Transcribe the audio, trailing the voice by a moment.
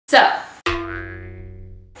So,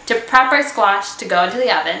 to prep our squash to go into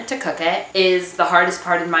the oven to cook it is the hardest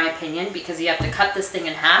part in my opinion because you have to cut this thing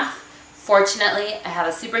in half. Fortunately, I have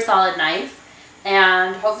a super solid knife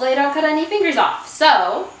and hopefully I don't cut any fingers off.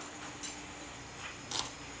 So,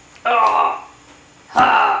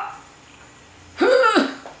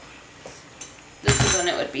 this is when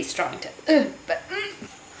it would be strong to, but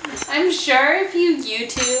I'm sure if you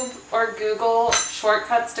YouTube or Google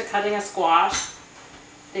shortcuts to cutting a squash,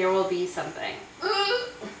 there will be something.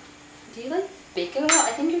 Do you like bake it a little?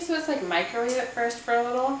 I think you're supposed to like microwave it first for a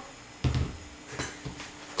little.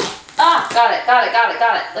 Ah, got it, got it, got it,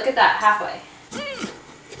 got it. Look at that, halfway.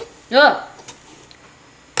 Ugh.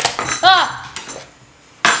 Ah!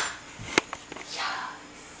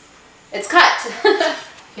 Yeah. It's cut.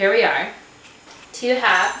 Here we are. 2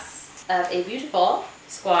 halves of a beautiful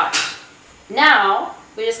squash. Now,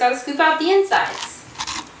 we just gotta scoop out the insides.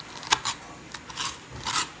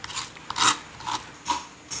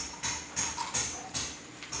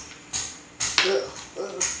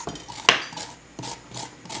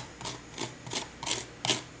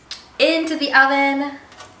 Into the oven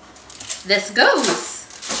this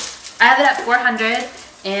goes. I have it at 400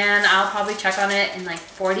 and I'll probably check on it in like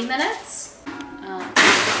 40 minutes.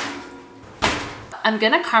 I'm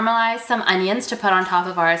gonna caramelize some onions to put on top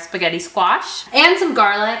of our spaghetti squash and some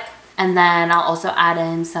garlic, and then I'll also add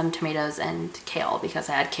in some tomatoes and kale because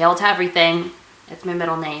I add kale to everything. It's my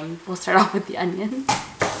middle name. We'll start off with the onions.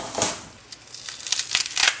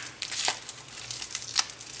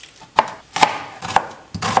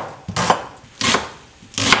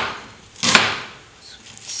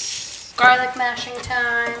 Garlic mashing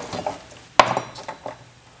time.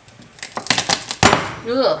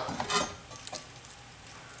 Ugh.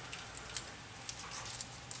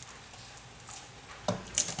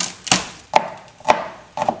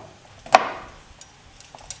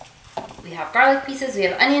 We have garlic pieces, we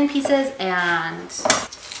have onion pieces, and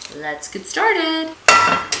let's get started.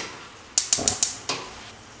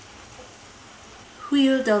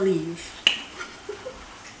 Huile d'olive.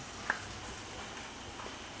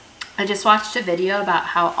 I just watched a video about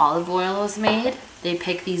how olive oil is made. They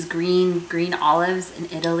pick these green olives in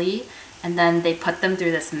Italy and then they put them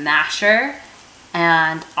through this masher,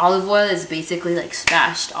 and olive oil is basically like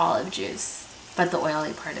splashed olive juice, but the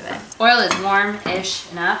oily part of it. Oil is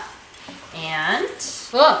warm-ish enough, and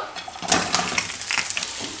whoa.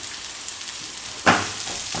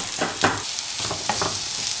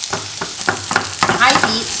 High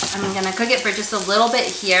heat. I'm gonna cook it for just a little bit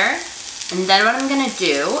here. And then what I'm gonna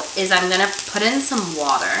do is I'm gonna put in some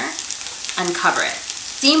water and cover it.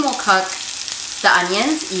 Steam will cook the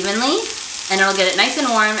onions evenly and it'll get it nice and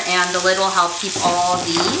warm, and the lid will help keep all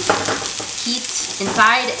the heat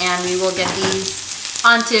inside, and we will get these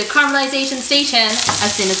onto caramelization station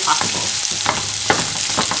as soon as possible.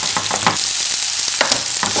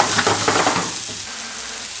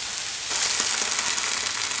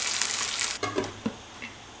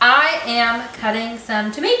 I am cutting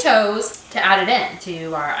some tomatoes to add it in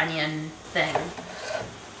to our onion thing.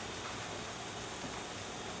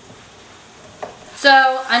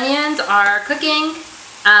 So onions are cooking,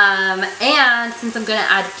 and since I'm gonna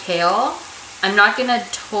add kale, I'm not gonna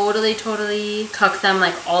totally cook them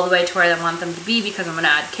like all the way to where I want them to be, because I'm gonna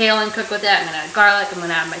add kale and cook with it. I'm gonna add garlic, I'm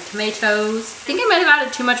gonna add my tomatoes. I think I might have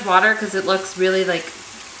added too much water because it looks really like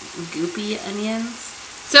goopy onions.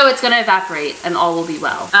 So it's gonna evaporate and all will be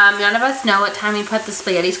well. None of us know what time we put the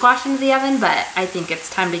spaghetti squash into the oven, but I think it's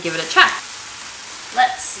time to give it a check.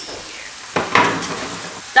 Let's see.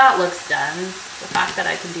 That looks done. The fact that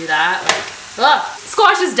I can do that, like, ugh.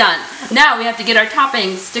 Squash is done. Now we have to get our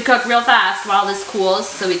toppings to cook real fast while this cools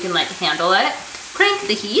so we can like handle it. Crank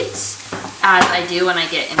the heat, as I do when I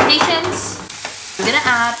get impatient. I'm gonna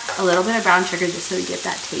add a little bit of brown sugar just so we get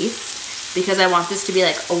that taste, because I want this to be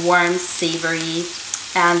like a warm, savory,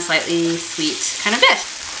 and slightly sweet kind of dish.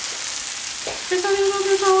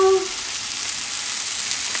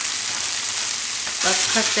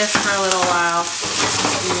 Let's cook this for a little while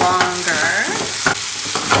longer.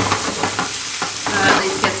 So at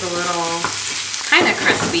least gets a little kind of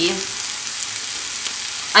crispy.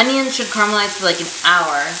 Onions should caramelize for like an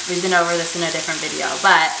hour. We've been over this in a different video,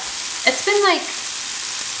 but it's been like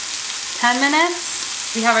 10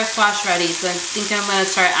 minutes. We have our squash ready, so I think I'm gonna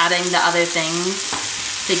start adding the other things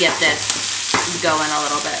to get this going a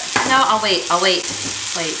little bit. No, I'll wait. Wait,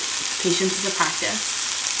 patience is a practice.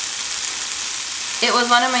 It was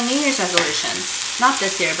one of my New Year's resolutions. Not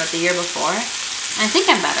this year, but the year before. I think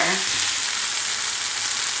I'm better.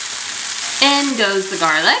 In goes the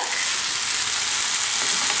garlic.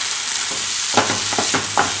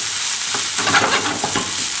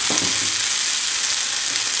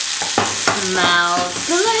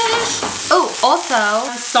 Smells delish. Oh,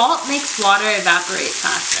 also, salt makes water evaporate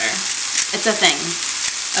faster. It's a thing.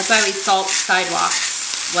 That's why we salt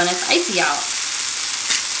sidewalks when it's icy out.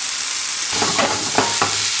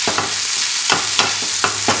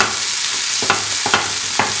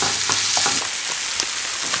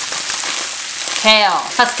 Kale,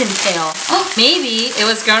 Tuscan kale. Oh, maybe it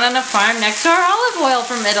was grown on a farm next to our olive oil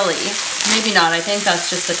from Italy. Maybe not, I think that's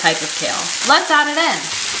just a type of kale. Let's add it in.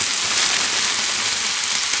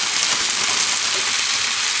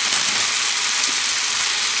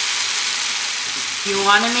 You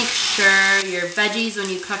want to make sure your veggies, when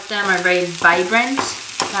you cook them, are very vibrant.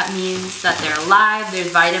 That means that they're alive, there's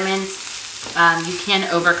vitamins. You can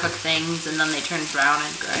overcook things and then they turn brown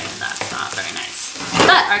and gray, and that's not very nice.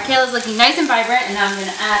 But our kale is looking nice and vibrant, and now I'm going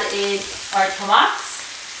to add in our tomatoes.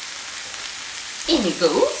 In it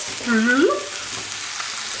goes.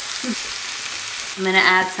 I'm going to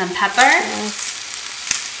add some pepper.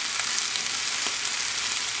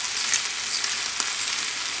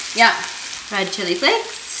 Yeah, red chili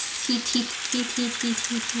flakes. Heat.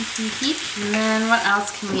 And then what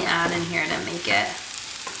else can we add in here to make it?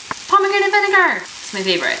 Pomegranate vinegar. It's my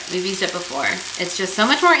favorite. We've used it before. It's just so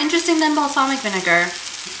much more interesting than balsamic vinegar.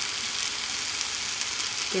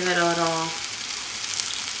 Give it a little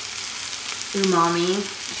umami.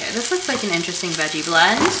 Okay, this looks like an interesting veggie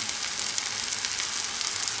blend.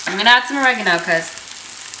 I'm gonna add some oregano because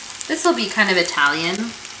this will be kind of Italian.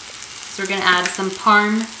 So we're gonna add some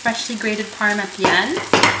parm, freshly grated parm at the end.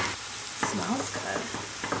 Smells good.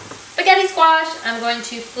 Spaghetti squash. I'm going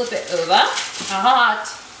to flip it over.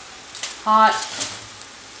 Hot.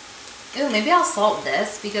 Ooh, maybe I'll salt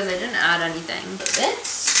this because I didn't add anything with it.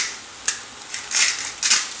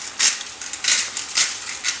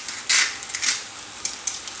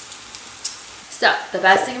 So, the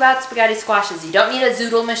best thing about spaghetti squash is you don't need a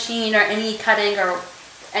zoodle machine or any cutting or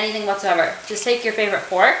anything whatsoever. Just take your favorite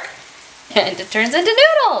fork and it turns into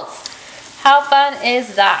noodles. How fun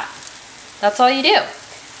is that? That's all you do.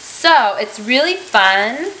 So, it's really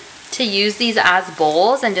fun to use these as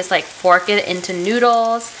bowls and just like fork it into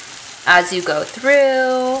noodles as you go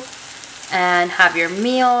through and have your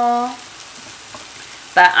meal.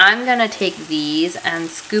 But I'm gonna take these and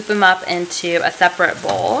scoop them up into a separate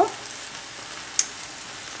bowl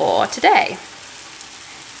for today.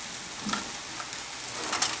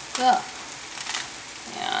 So,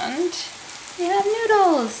 and we have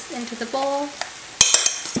noodles into the bowl.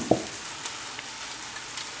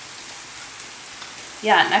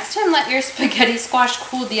 Yeah, next time let your spaghetti squash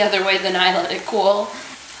cool the other way than I let it cool.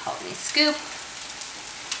 Help me scoop.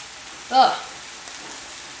 Ugh.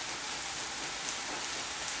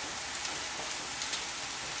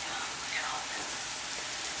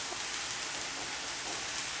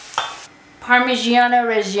 Parmigiano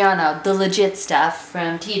Reggiano, the legit stuff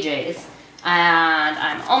from TJ's. And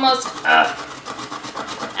I'm almost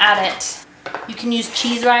at it. You can use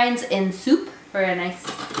cheese rinds in soup for a nice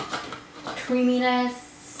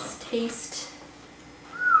creaminess taste.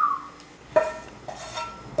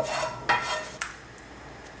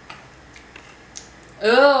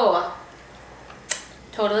 Ooh,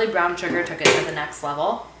 totally brown sugar took it to the next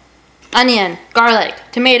level. Onion, garlic,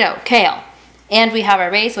 tomato, kale. And we have our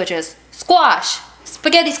base, which is squash,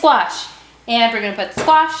 spaghetti squash. And we're gonna put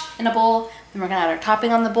squash in a bowl, and we're gonna add our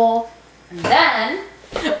topping on the bowl, and then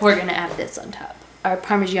we're gonna add this on top, our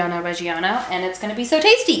Parmigiano Reggiano, and it's gonna be so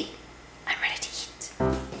tasty. I'm ready to eat.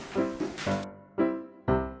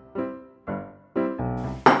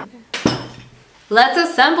 Let's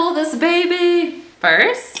assemble this baby.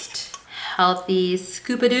 First, healthy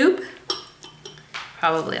scoop-a-doop.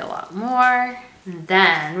 Probably a lot more. And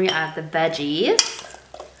then we add the veggies.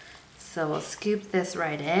 So we'll scoop this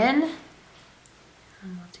right in. And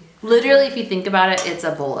we'll do literally, if you think about it, it's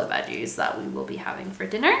a bowl of veggies that we will be having for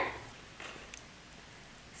dinner.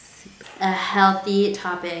 A healthy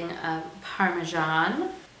topping of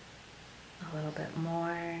Parmesan. A little bit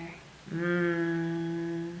more.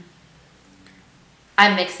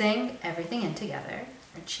 I'm mixing everything in together.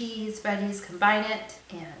 Our cheese, veggies, combine it,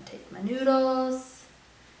 and take my noodles,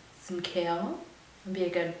 some kale, and be a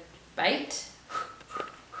good bite.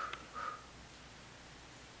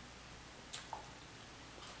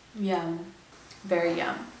 Yum. Very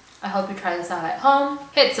yum. I hope you try this out at home.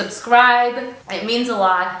 Hit subscribe. It means a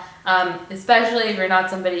lot, especially if you're not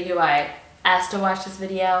somebody who I asked to watch this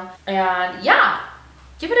video. And yeah,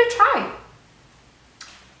 give it a try.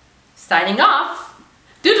 Signing off.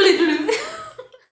 Doodly doodly.